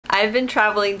I've been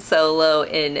traveling solo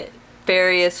in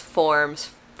various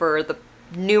forms for the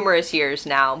numerous years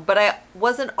now, but I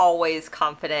wasn't always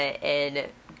confident in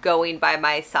going by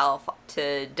myself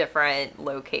to different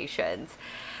locations.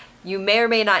 You may or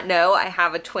may not know I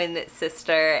have a twin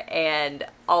sister, and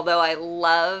although I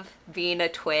love being a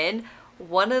twin,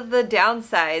 one of the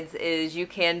downsides is you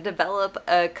can develop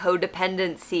a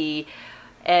codependency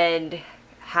and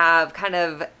have kind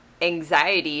of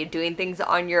anxiety doing things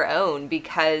on your own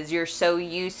because you're so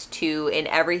used to in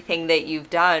everything that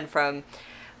you've done, from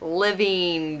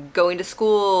living, going to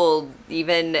school,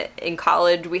 even in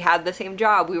college we had the same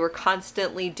job. We were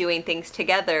constantly doing things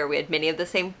together. We had many of the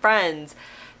same friends.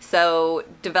 So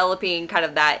developing kind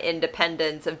of that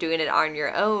independence of doing it on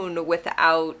your own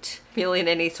without feeling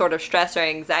any sort of stress or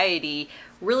anxiety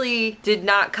really did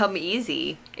not come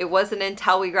easy. It wasn't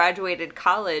until we graduated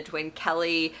college, when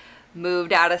Kelly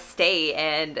moved out of state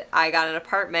and I got an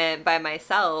apartment by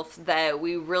myself, that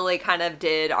we really kind of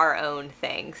did our own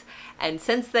things. And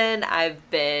since then, I've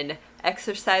been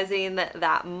exercising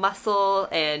that muscle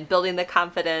and building the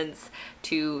confidence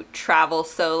to travel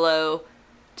solo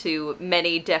to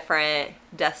many different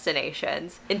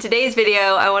destinations. In today's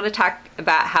video, I want to talk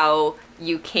about how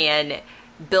you can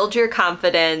build your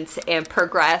confidence and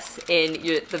progress in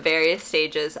the various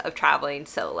stages of traveling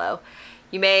solo.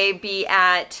 You may be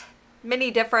at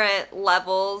many different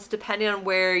levels depending on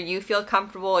where you feel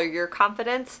comfortable or your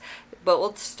confidence, but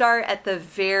we'll start at the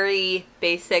very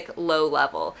basic low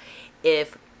level.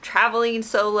 If traveling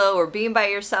solo or being by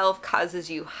yourself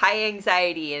causes you high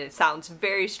anxiety and it sounds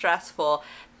very stressful,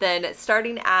 then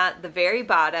starting at the very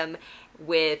bottom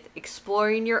with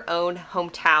exploring your own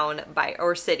hometown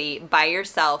or city by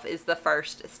yourself is the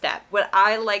first step. What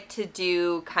I like to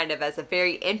do kind of as a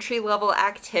very entry-level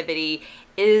activity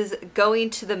is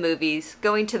going to the movies,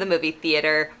 going to the movie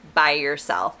theater by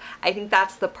yourself. I think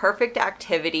that's the perfect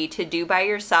activity to do by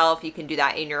yourself. You can do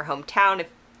that in your hometown if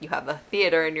you have a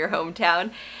theater in your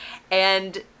hometown,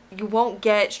 and you won't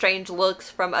get strange looks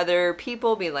from other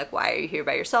people being like, why are you here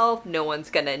by yourself? No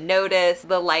one's gonna notice.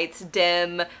 The lights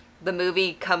dim, the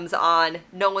movie comes on,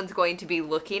 no one's going to be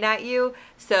looking at you.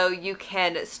 So you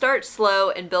can start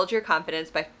slow and build your confidence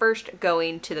by first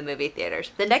going to the movie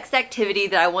theaters. The next activity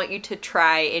that I want you to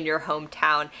try in your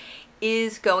hometown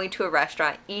is going to a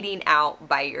restaurant, eating out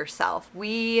by yourself.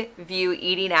 We view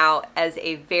eating out as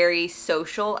a very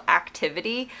social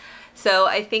activity, so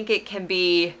I think it can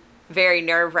be very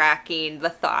nerve-wracking, the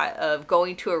thought of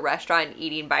going to a restaurant and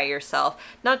eating by yourself,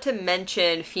 not to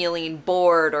mention feeling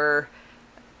bored or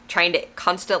trying to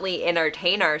constantly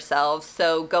entertain ourselves.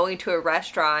 So going to a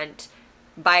restaurant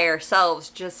by ourselves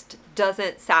just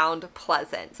doesn't sound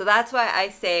pleasant. So that's why I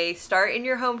say start in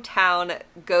your hometown,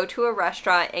 go to a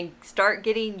restaurant, and start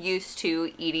getting used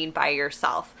to eating by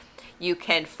yourself. You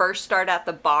can first start at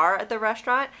the bar at the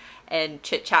restaurant and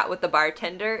chit-chat with the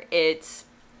bartender. It's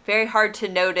very hard to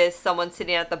notice someone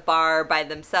sitting at the bar by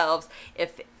themselves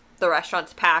if the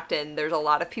restaurant's packed and there's a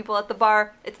lot of people at the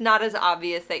bar. It's not as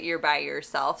obvious that you're by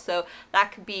yourself. So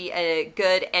that could be a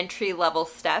good entry-level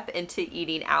step into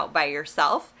eating out by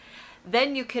yourself.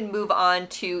 Then you can move on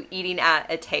to eating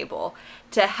at a table.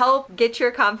 To help get your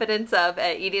confidence up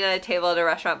at eating at a table at a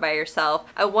restaurant by yourself,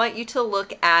 I want you to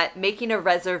look at making a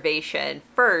reservation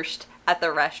first at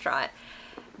the restaurant.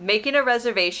 Making a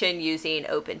reservation using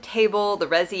OpenTable, the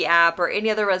Resi app, or any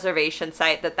other reservation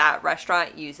site that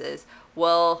restaurant uses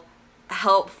will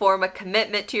help form a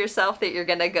commitment to yourself that you're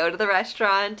gonna go to the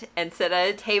restaurant and sit at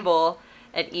a table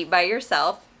and eat by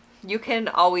yourself. You can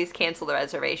always cancel the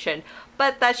reservation,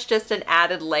 but that's just an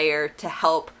added layer to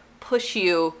help push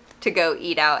you to go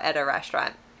eat out at a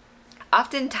restaurant.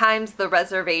 Oftentimes the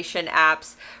reservation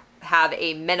apps have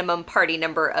a minimum party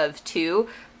number of 2.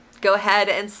 Go ahead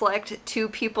and select 2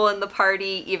 people in the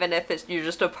party, even if you're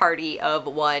just a party of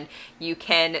 1. You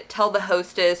can tell the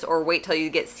hostess or wait till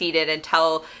you get seated and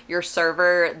tell your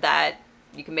server that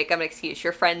you can make up an excuse.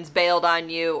 Your friends bailed on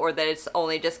you, or that it's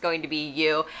only just going to be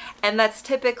you. And that's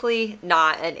typically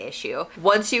not an issue.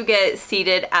 Once you get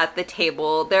seated at the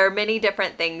table, there are many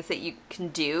different things that you can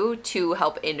do to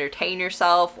help entertain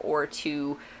yourself or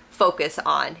to focus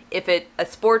on. If it's a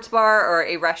sports bar or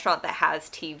a restaurant that has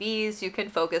TVs, you can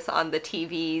focus on the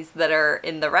TVs that are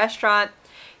in the restaurant.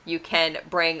 You can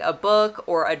bring a book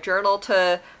or a journal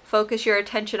to focus your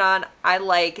attention on. I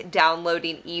like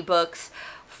downloading ebooks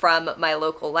from my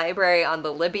local library on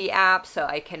the Libby app so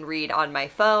I can read on my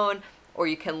phone. or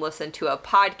you can listen to a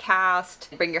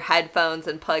podcast, bring your headphones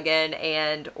and plug in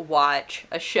and watch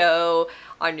a show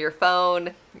on your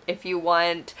phone if you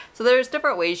want. So there's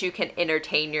different ways you can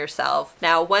entertain yourself.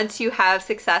 Now, once you have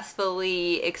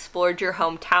successfully explored your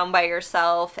hometown by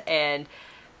yourself and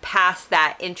past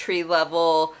that entry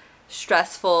level,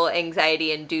 stressful,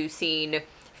 anxiety-inducing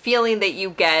feeling that you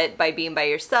get by being by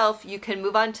yourself, you can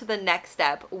move on to the next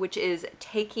step, which is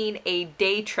taking a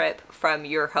day trip from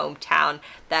your hometown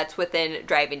that's within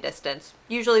driving distance,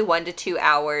 usually 1 to 2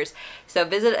 hours. So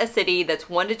visit a city that's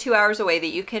 1 to 2 hours away that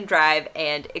you can drive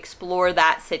and explore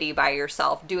that city by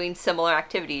yourself, doing similar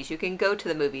activities. You can go to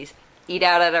the movies, eat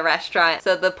out at a restaurant.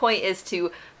 So the point is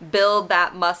to build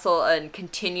that muscle and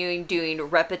continuing doing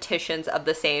repetitions of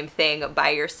the same thing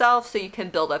by yourself so you can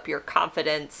build up your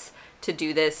confidence to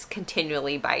do this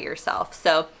continually by yourself.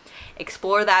 So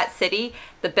explore that city.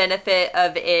 The benefit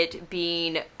of it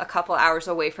being a couple hours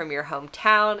away from your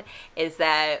hometown is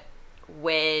that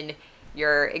when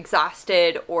you're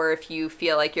exhausted, or if you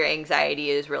feel like your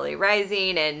anxiety is really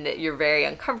rising and you're very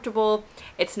uncomfortable,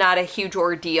 it's not a huge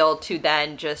ordeal to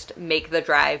then just make the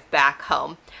drive back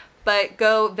home. But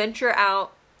go venture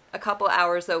out a couple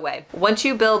hours away. Once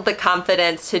you build the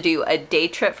confidence to do a day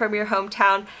trip from your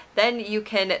hometown, then you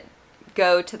can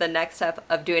go to the next step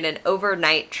of doing an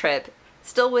overnight trip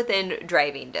still within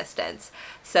driving distance.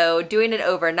 So doing an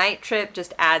overnight trip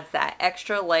just adds that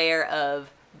extra layer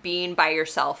of being by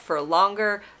yourself for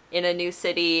longer in a new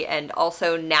city, and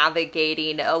also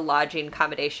navigating a lodging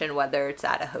accommodation, whether it's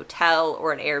at a hotel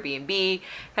or an Airbnb,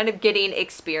 kind of getting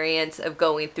experience of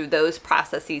going through those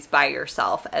processes by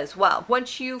yourself as well.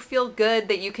 Once you feel good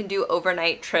that you can do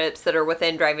overnight trips that are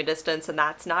within driving distance and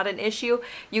that's not an issue,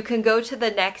 you can go to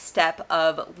the next step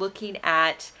of looking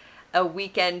at a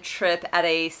weekend trip at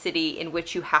a city in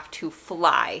which you have to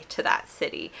fly to that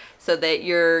city, so that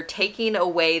you're taking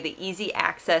away the easy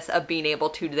access of being able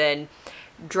to then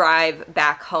drive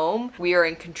back home. We are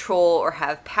in control or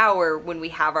have power when we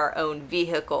have our own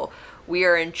vehicle. We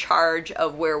are in charge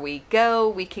of where we go.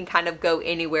 We can kind of go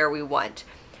anywhere we want.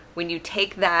 When you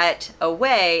take that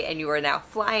away and you are now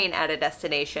flying at a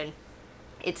destination,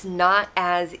 it's not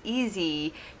as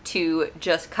easy to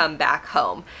just come back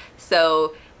home.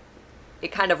 So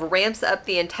it kind of ramps up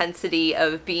the intensity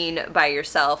of being by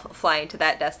yourself flying to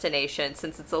that destination,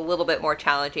 since it's a little bit more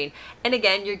challenging. And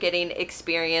again, you're getting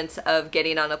experience of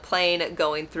getting on a plane,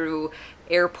 going through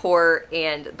airport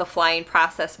and the flying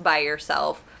process by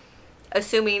yourself,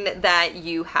 assuming that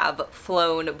you have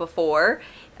flown before.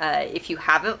 If you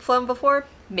haven't flown before,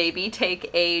 maybe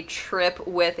take a trip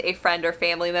with a friend or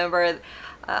family member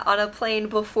on a plane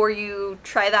before you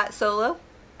try that solo.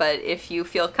 But if you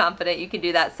feel confident you can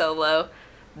do that solo,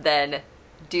 then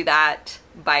do that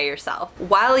by yourself.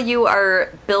 While you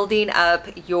are building up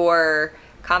your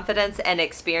confidence and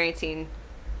experiencing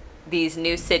these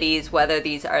new cities, whether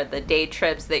these are the day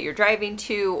trips that you're driving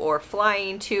to or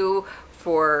flying to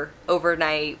for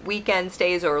overnight weekend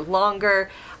stays or longer,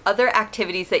 other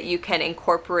activities that you can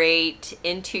incorporate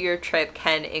into your trip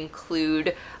can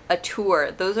include a tour.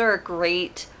 Those are a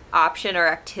great option or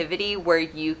activity where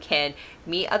you can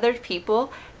meet other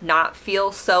people, not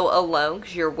feel so alone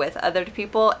because you're with other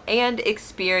people, and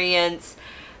experience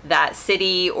that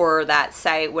city or that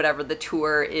site, whatever the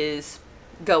tour is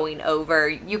going over.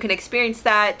 You can experience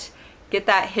that, get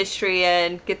that history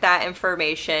in, get that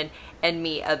information, and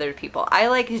meet other people. I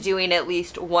like doing at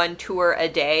least one tour a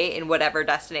day in whatever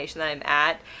destination that I'm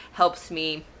at. Helps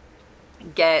me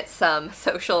get some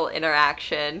social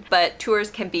interaction, but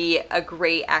tours can be a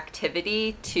great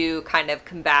activity to kind of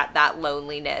combat that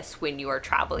loneliness when you are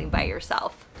traveling by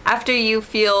yourself. After you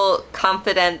feel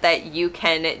confident that you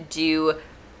can do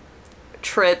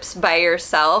trips by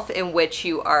yourself in which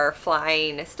you are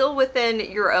flying still within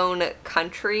your own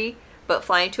country but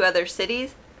flying to other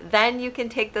cities, then you can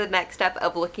take the next step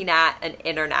of looking at an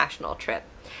international trip.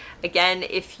 Again,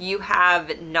 if you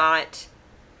have not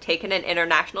taken an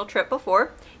international trip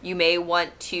before, you may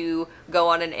want to go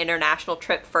on an international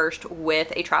trip first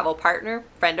with a travel partner,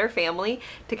 friend or family,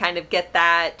 to kind of get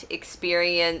that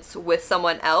experience with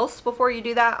someone else before you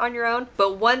do that on your own.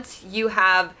 But once you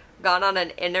have gone on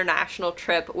an international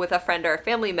trip with a friend or a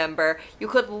family member, you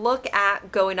could look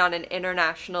at going on an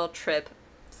international trip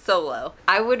solo.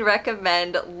 I would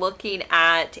recommend looking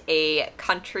at a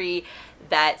country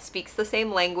that speaks the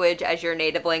same language as your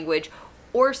native language,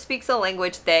 or speaks a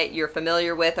language that you're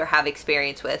familiar with or have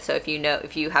experience with. So if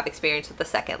you have experience with the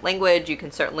second language, you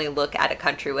can certainly look at a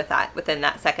country with that within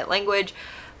that second language.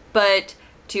 But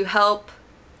to help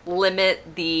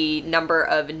limit the number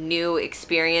of new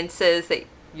experiences that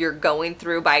you're going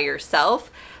through by yourself,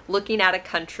 looking at a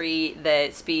country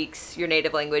that speaks your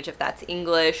native language, if that's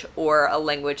English, or a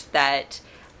language that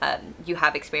you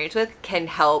have experience with, can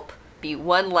help be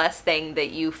one less thing that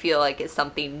you feel like is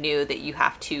something new that you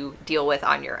have to deal with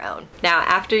on your own. Now,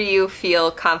 after you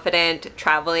feel confident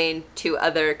traveling to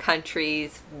other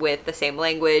countries with the same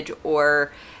language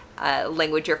or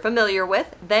language you're familiar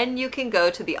with, then you can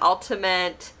go to the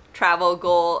ultimate travel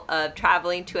goal of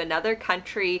traveling to another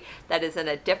country that is in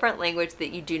a different language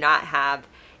that you do not have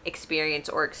experience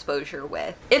or exposure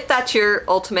with. If that's your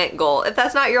ultimate goal. If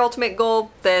that's not your ultimate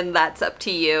goal, then that's up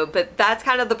to you, but that's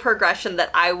kind of the progression that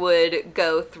I would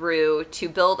go through to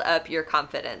build up your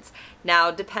confidence. Now,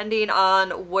 depending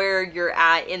on where you're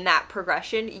at in that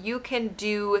progression, you can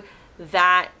do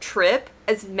that trip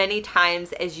as many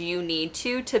times as you need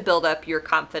to build up your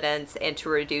confidence and to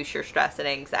reduce your stress and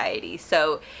anxiety.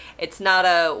 So it's not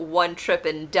a one trip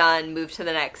and done, move to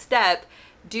the next step.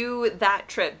 Do that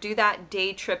trip, do that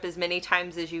day trip as many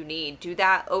times as you need. Do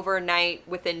that overnight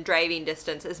within driving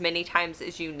distance as many times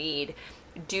as you need.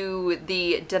 Do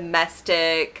the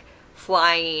domestic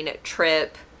flying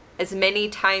trip as many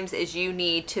times as you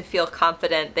need to feel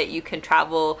confident that you can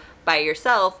travel by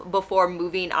yourself before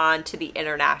moving on to the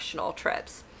international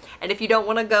trips. And if you don't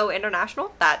want to go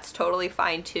international, that's totally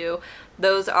fine too.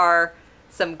 Those are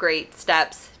some great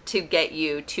steps to get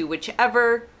you to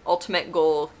whichever ultimate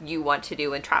goal you want to do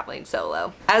when traveling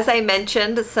solo. As I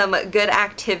mentioned, some good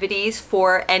activities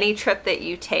for any trip that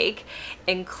you take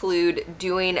include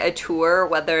doing a tour,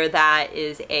 whether that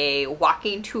is a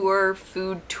walking tour,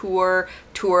 food tour,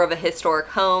 tour of a historic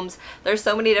homes. There's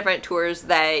so many different tours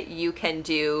that you can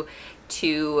do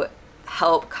to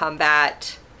help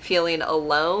combat feeling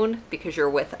alone because you're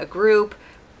with a group,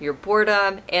 your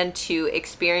boredom, and to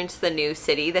experience the new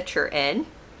city that you're in.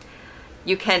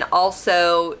 You can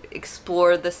also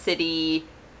explore the city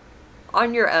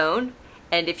on your own,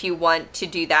 and if you want to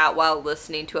do that while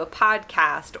listening to a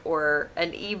podcast or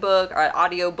an ebook or an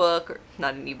audiobook,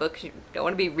 not an ebook, you don't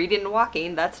want to be reading and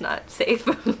walking, that's not safe.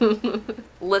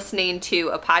 Listening to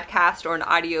a podcast or an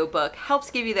audiobook helps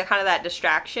give you the kind of that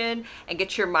distraction and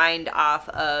get your mind off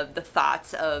of the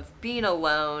thoughts of being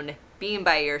alone, being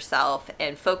by yourself,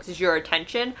 and focuses your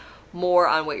attention more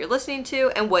on what you're listening to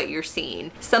and what you're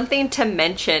seeing. Something to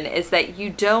mention is that you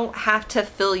don't have to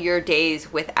fill your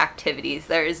days with activities.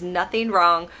 There is nothing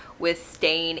wrong with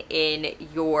staying in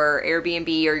your Airbnb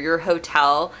or your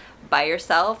hotel by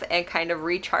yourself and kind of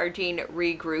recharging,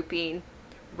 regrouping,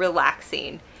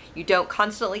 relaxing. You don't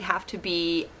constantly have to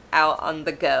be out on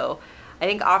the go. I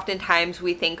think oftentimes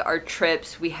we think our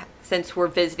trips, since we're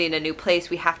visiting a new place,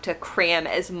 we have to cram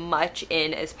as much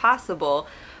in as possible.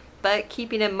 But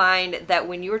keeping in mind that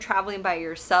when you are traveling by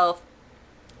yourself,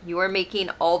 you are making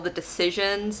all the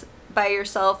decisions by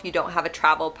yourself. You don't have a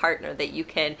travel partner that you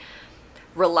can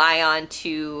rely on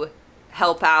to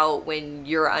help out when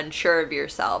you're unsure of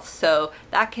yourself. So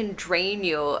that can drain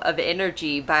you of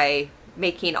energy by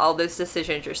making all those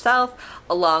decisions yourself,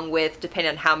 along with, depending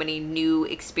on how many new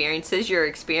experiences you're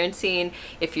experiencing.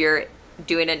 If you're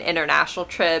doing an international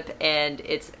trip and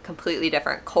it's a completely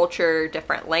different culture,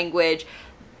 different language,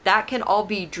 that can all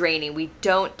be draining. We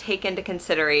don't take into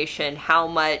consideration how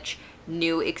much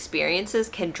new experiences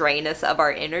can drain us of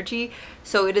our energy.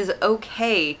 So it is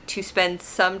okay to spend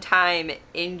some time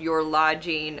in your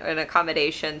lodging and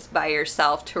accommodations by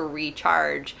yourself to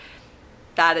recharge.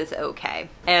 That is okay.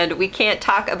 And we can't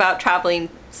talk about traveling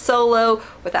solo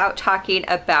without talking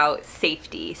about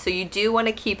safety. So you do want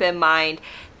to keep in mind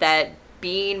that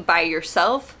being by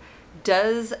yourself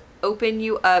does open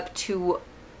you up to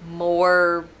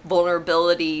more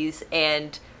vulnerabilities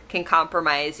and can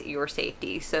compromise your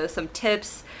safety. So some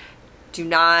tips: do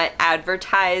not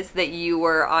advertise that you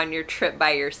were on your trip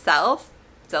by yourself.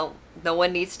 So no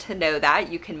one needs to know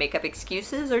that. You can make up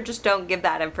excuses or just don't give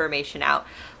that information out.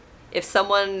 If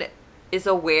someone is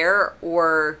aware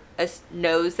or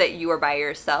knows that you are by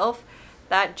yourself,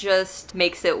 that just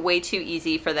makes it way too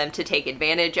easy for them to take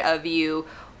advantage of you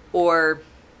or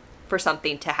for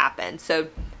something to happen. So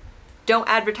don't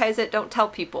advertise it. Don't tell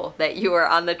people that you are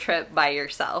on the trip by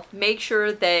yourself. Make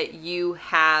sure that you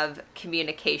have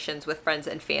communications with friends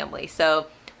and family. So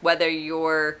whether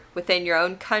you're within your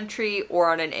own country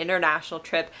or on an international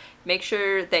trip, make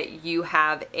sure that you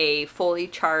have a fully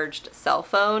charged cell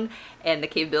phone and the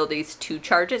capabilities to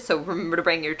charge it. So remember to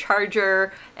bring your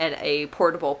charger and a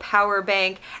portable power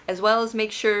bank, as well as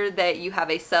make sure that you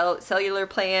have a cellular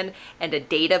plan and a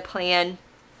data plan,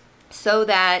 so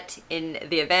that in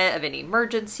the event of an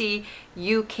emergency,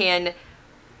 you can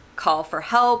call for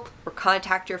help or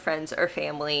contact your friends or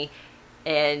family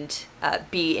and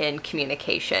be in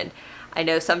communication. I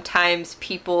know sometimes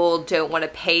people don't want to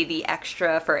pay the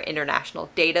extra for an international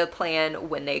data plan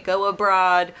when they go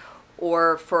abroad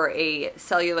or for a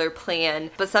cellular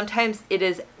plan, but sometimes it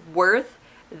is worth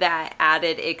that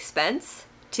added expense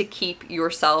to keep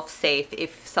yourself safe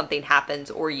if something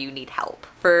happens or you need help.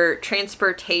 For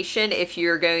transportation, if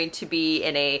you're going to be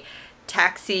in a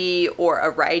taxi or a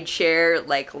ride share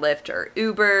like Lyft or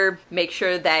Uber, make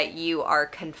sure that you are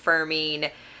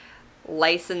confirming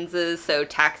licenses. So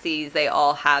taxis, they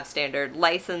all have standard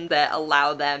license that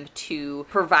allow them to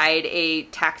provide a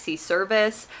taxi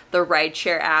service. The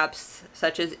rideshare apps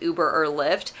such as Uber or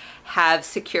Lyft have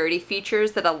security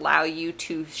features that allow you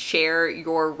to share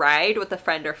your ride with a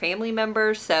friend or family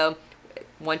member. So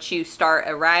once you start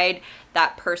a ride,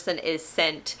 that person is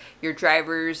sent your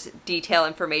driver's detail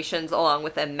information along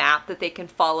with a map that they can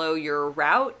follow your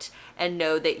route and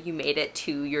know that you made it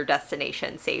to your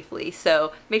destination safely.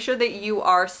 So make sure that you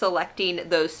are selecting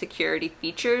those security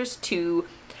features to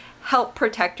help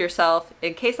protect yourself.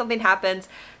 In case something happens,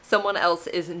 someone else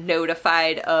is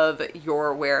notified of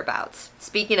your whereabouts.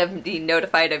 Speaking of being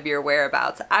notified of your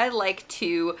whereabouts, I like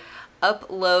to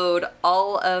upload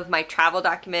all of my travel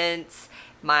documents,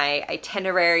 my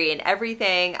itinerary and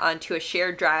everything onto a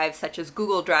shared drive such as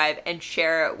Google Drive and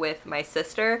share it with my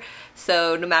sister.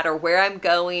 So no matter where I'm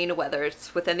going, whether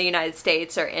it's within the United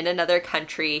States or in another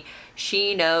country,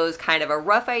 she knows kind of a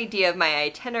rough idea of my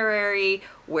itinerary,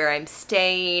 where I'm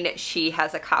staying. She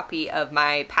has a copy of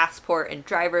my passport and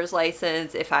driver's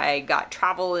license. If I got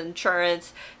travel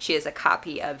insurance, she has a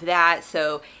copy of that.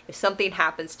 So if something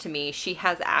happens to me, she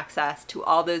has access to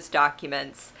all those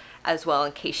documents as well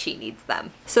in case she needs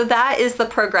them. So that is the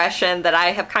progression that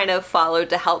I have kind of followed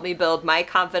to help me build my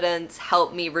confidence,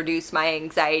 help me reduce my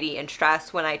anxiety and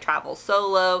stress when I travel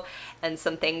solo, and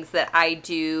some things that I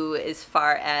do as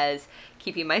far as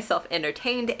keeping myself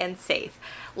entertained and safe.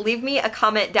 Leave me a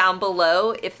comment down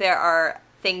below if there are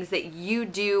things that you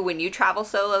do when you travel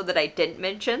solo that I didn't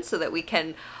mention so that we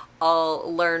can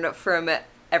all learn from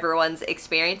everyone's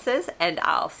experiences, and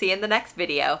I'll see you in the next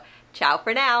video. Ciao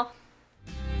for now.